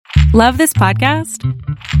Love this podcast?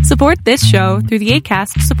 Support this show through the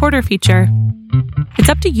Acast supporter feature. It's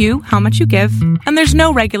up to you how much you give, and there's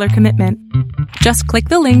no regular commitment. Just click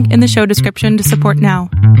the link in the show description to support now.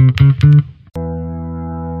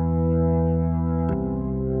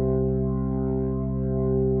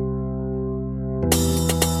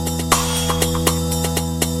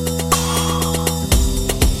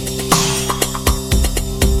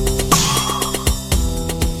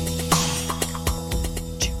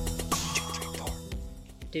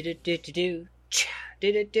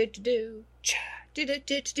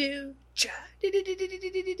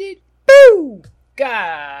 Boo! God,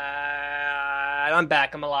 I'm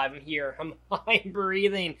back. I'm alive. I'm here. I'm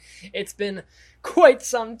breathing. It's been quite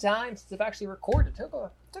some time since I've actually recorded.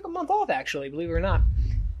 Took a month off, actually, believe it or not.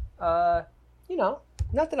 Not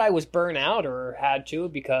that I was burnt out or had to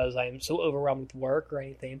because I'm so overwhelmed with work or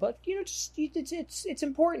anything, but it's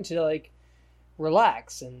important to like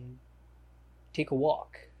relax and take a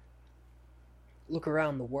walk. Look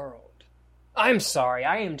around the world. I'm sorry,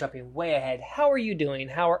 I am jumping way ahead. How are you doing?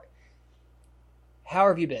 How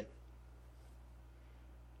have you been?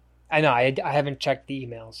 I know, I haven't checked the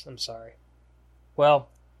emails. I'm sorry. Well,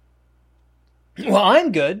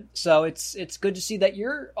 I'm good. So it's good to see that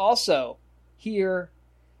you're also here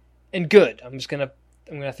and good. I'm gonna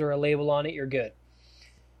throw a label on it. You're good.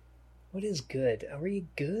 What is good? Are you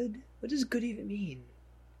good? What does good even mean?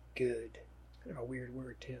 Good. Kind of a weird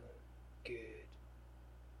word too. Good.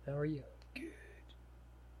 How are you? Good.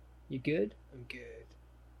 You good? I'm good.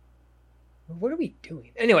 What are we doing?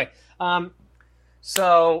 Anyway,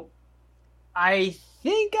 so I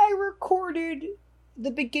think I recorded the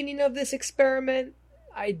beginning of this experiment.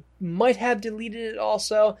 I might have deleted it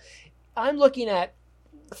also. I'm looking at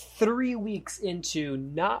 3 weeks into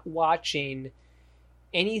not watching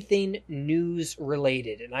anything news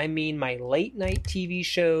related. And I mean my late night TV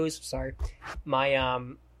shows, my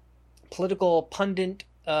political pundit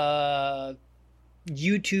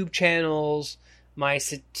YouTube channels, my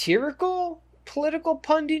satirical political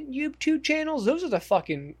pundit YouTube channels. Those are the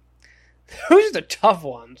tough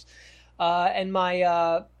ones. And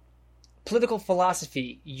my political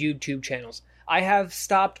philosophy YouTube channels. I have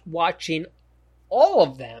stopped watching all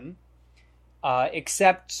of them,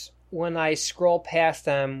 except when I scroll past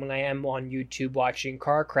them when I am on YouTube watching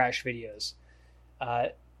car crash videos.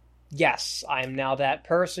 Yes, I am now that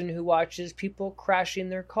person who watches people crashing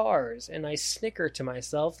their cars, and I snicker to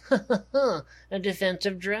myself, a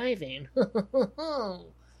defensive driving. I am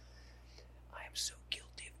so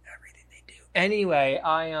guilty of everything they do. Anyway,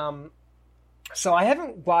 so I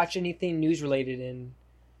haven't watched anything news related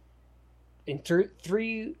in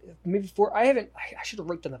 3, maybe 4. I should have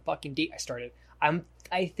wrote down the fucking date I started.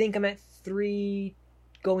 I think I'm at 3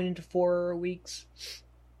 going into 4 weeks.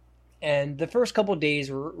 And the first couple of days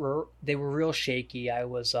were real shaky. I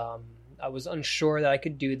was unsure that I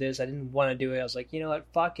could do this. I didn't want to do it. I was like, you know what,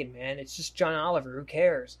 fuck it, man. It's just John Oliver. Who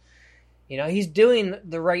cares? You know, he's doing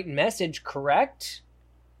the right message, correct?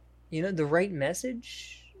 You know, the right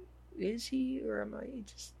message? Is he? Or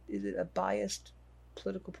is it a biased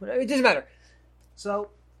political point? It doesn't matter. So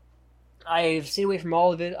I've stayed away from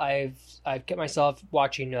all of it. I've kept myself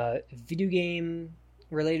watching video game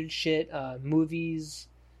related shit, movies,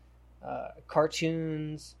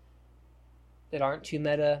 cartoons that aren't too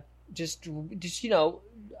meta. Just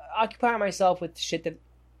occupying myself with shit that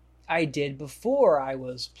I did before I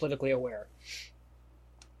was politically aware.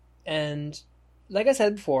 And like I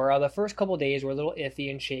said before, the first couple of days were a little iffy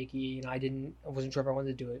and shaky, and I wasn't sure if I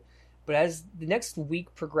wanted to do it. But as the next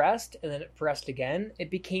week progressed, and then it progressed again, it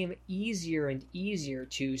became easier and easier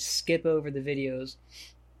to skip over the videos,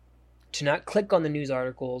 to not click on the news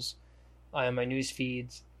articles on my news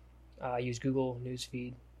feeds. I use Google News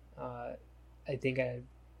Feed. I think I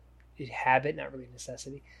habit, not really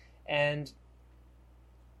necessity. And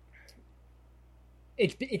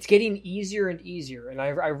it's getting easier and easier. And I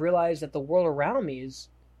realize that the world around me is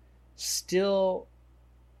still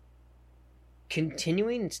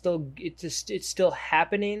continuing. It's still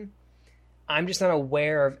happening. I'm just not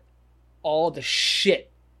aware of all the shit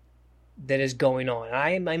that is going on.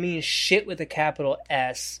 I mean shit with a capital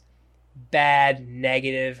S. Bad,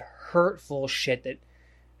 negative, hurtful shit that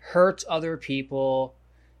hurts other people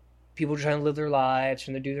trying to live their lives,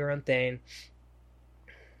 trying to do their own thing.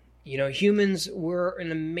 You know, humans were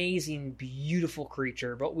an amazing, beautiful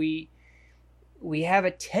creature, but we have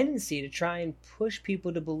a tendency to try and push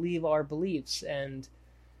people to believe our beliefs, and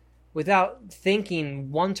without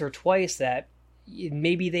thinking once or twice that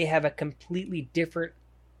maybe they have a completely different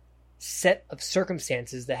set of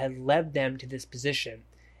circumstances that had led them to this position.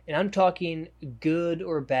 And I'm talking good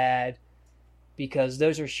or bad, because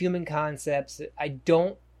those are human concepts that I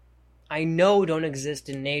know don't exist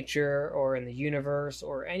in nature or in the universe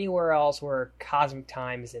or anywhere else where cosmic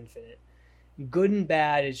time is infinite. Good and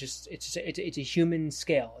bad is just it's a human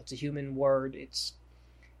scale. It's a human word. It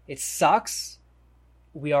sucks.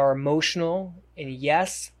 We are emotional, and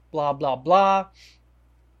yes, blah blah blah.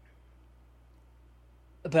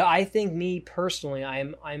 But I think, me personally,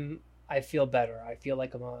 I feel better. I feel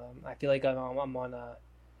like I'm on a,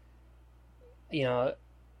 you know,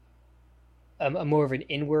 a more of an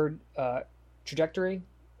inward trajectory,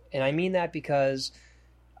 and I mean that because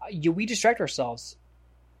we distract ourselves.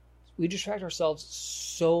 We distract ourselves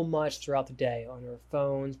so much throughout the day on our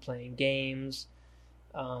phones, playing games,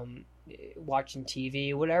 watching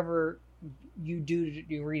TV, whatever you do,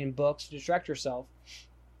 you reading books to distract yourself.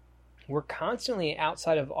 We're constantly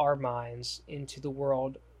outside of our minds into the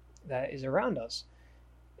world that is around us.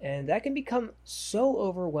 And that can become so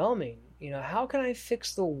overwhelming. How can I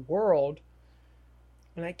fix the world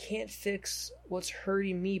when I can't fix what's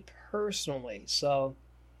hurting me personally? So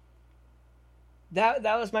that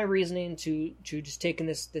was my reasoning to just taking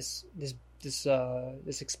this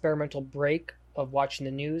experimental break of watching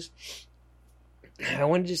the news. I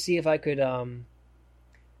wanted to see if I could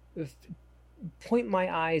point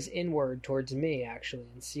my eyes inward towards me, actually,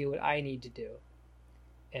 and see what I need to do.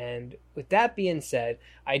 And with that being said,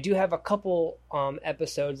 I do have a couple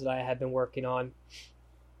episodes that I have been working on.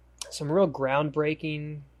 Some real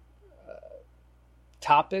groundbreaking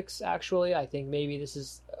topics, actually. I think maybe this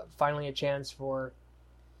is finally a chance for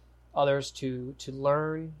others to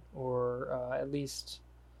learn, or at least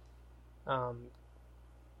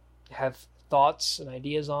have thoughts and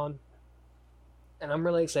ideas on. And I'm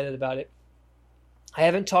really excited about it. I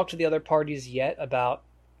haven't talked to the other parties yet about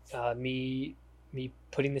me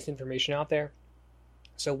putting this information out there.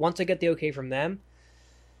 So once I get the okay from them,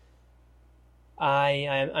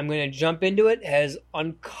 I'm going to jump into it. As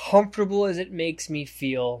uncomfortable as it makes me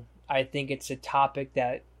feel, I think it's a topic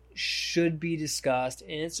that should be discussed,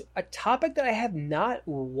 and it's a topic that I have not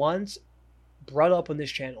once brought up on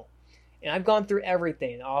this channel. And I've gone through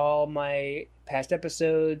everything, all my past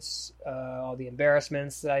episodes, all the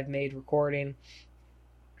embarrassments that I've made recording,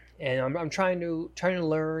 and I'm trying to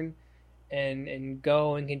learn and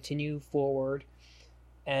go and continue forward.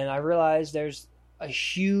 And I realize there's a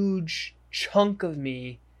huge chunk of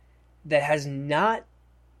me that has not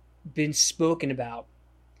been spoken about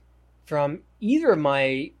from either of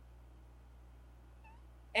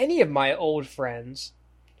any of my old friends,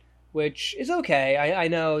 which is okay. I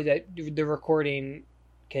know that the recording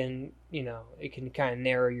can, it can kind of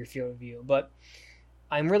narrow your field of view, but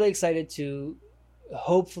I'm really excited to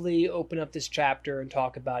hopefully open up this chapter and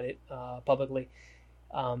talk about it publicly.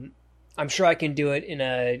 I'm sure I can do it in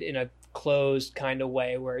a closed kind of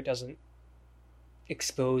way where it doesn't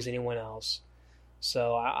expose anyone else.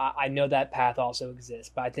 So I know that path also exists,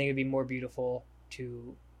 but I think it'd be more beautiful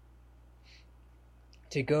to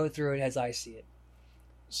go through it as I see it.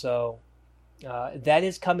 So that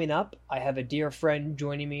is coming up. I have a dear friend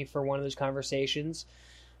joining me for one of those conversations,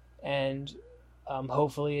 and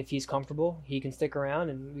hopefully, if he's comfortable, he can stick around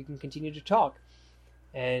and we can continue to talk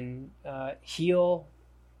and heal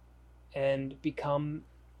and become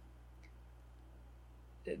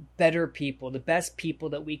better people, the best people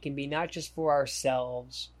that we can be, not just for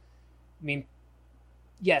ourselves. I mean,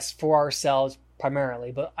 yes, for ourselves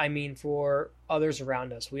primarily, but I mean for others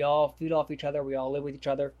around us. We all feed off each other. We all live with each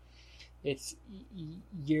other. It's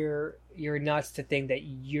you're nuts to think that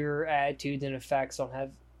your attitudes and effects don't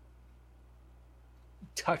have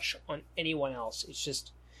touch on anyone else. It's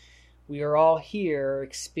just we are all here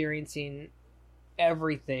experiencing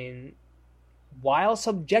everything while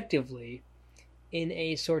subjectively in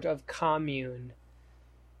a sort of commune,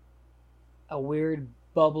 a weird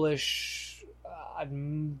bubblish,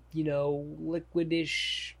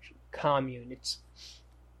 liquidish commune. It's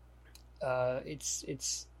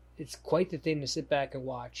quite the thing to sit back and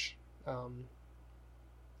watch,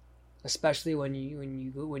 especially when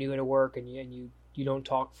you go to work and you don't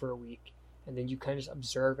talk for a week, and then you kind of just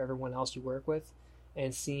observe everyone else you work with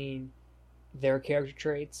and seeing their character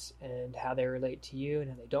traits and how they relate to you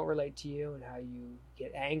and how they don't relate to you, and how you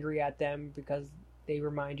get angry at them because they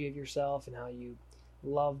remind you of yourself, and how you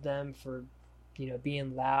love them for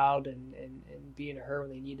being loud and being hurt when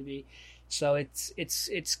they need to be. So it's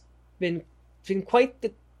been quite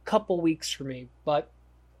the couple weeks for me, but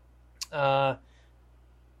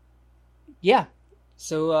yeah.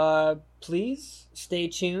 So please stay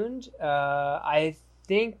tuned. I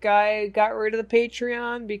think I got rid of the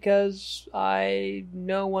Patreon because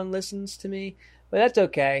no one listens to me, but that's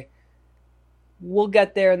okay. we'll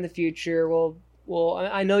get there in the future.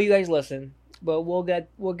 I know you guys listen, but we'll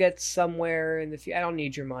get somewhere in the future. I don't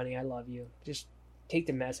need your money. I love you. Just take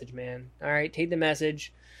the message, man. All right, take the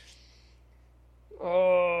message.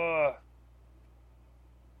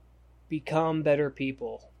 Become better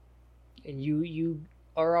people. And you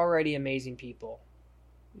are already amazing people.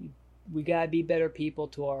 We gotta be better people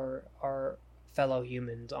to our fellow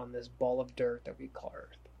humans on this ball of dirt that we call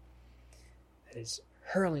Earth, that is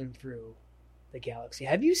hurling through the galaxy.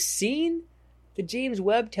 Have you seen the James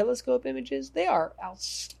Webb Telescope images? They are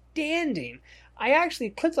outstanding. I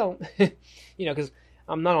actually clicked on, because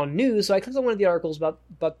I'm not on news, so I clicked on one of the articles about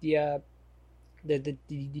the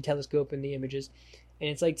telescope and the images, and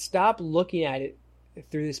it's like, stop looking at it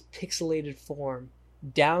through this pixelated form.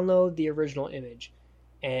 Download the original image.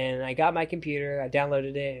 And I got my computer, I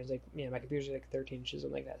downloaded it, and it was like, my computer's like 13 inches,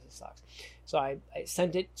 I'm like, that sucks. So I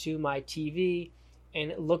sent it to my TV,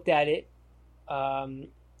 and looked at it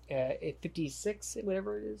at 56,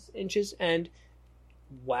 whatever it is, inches, and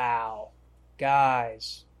wow,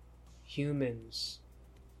 guys, humans,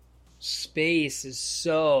 space is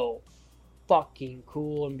so fucking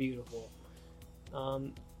cool and beautiful.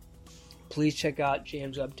 Please check out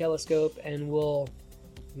James Webb Telescope, and we'll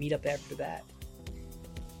meet up after that.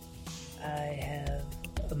 I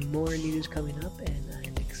have more news coming up, and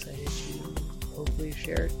I'm excited to hopefully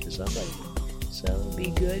share it to somebody. So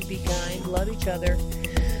be good, be kind, love each other,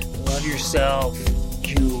 love yourself.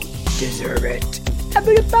 You deserve it.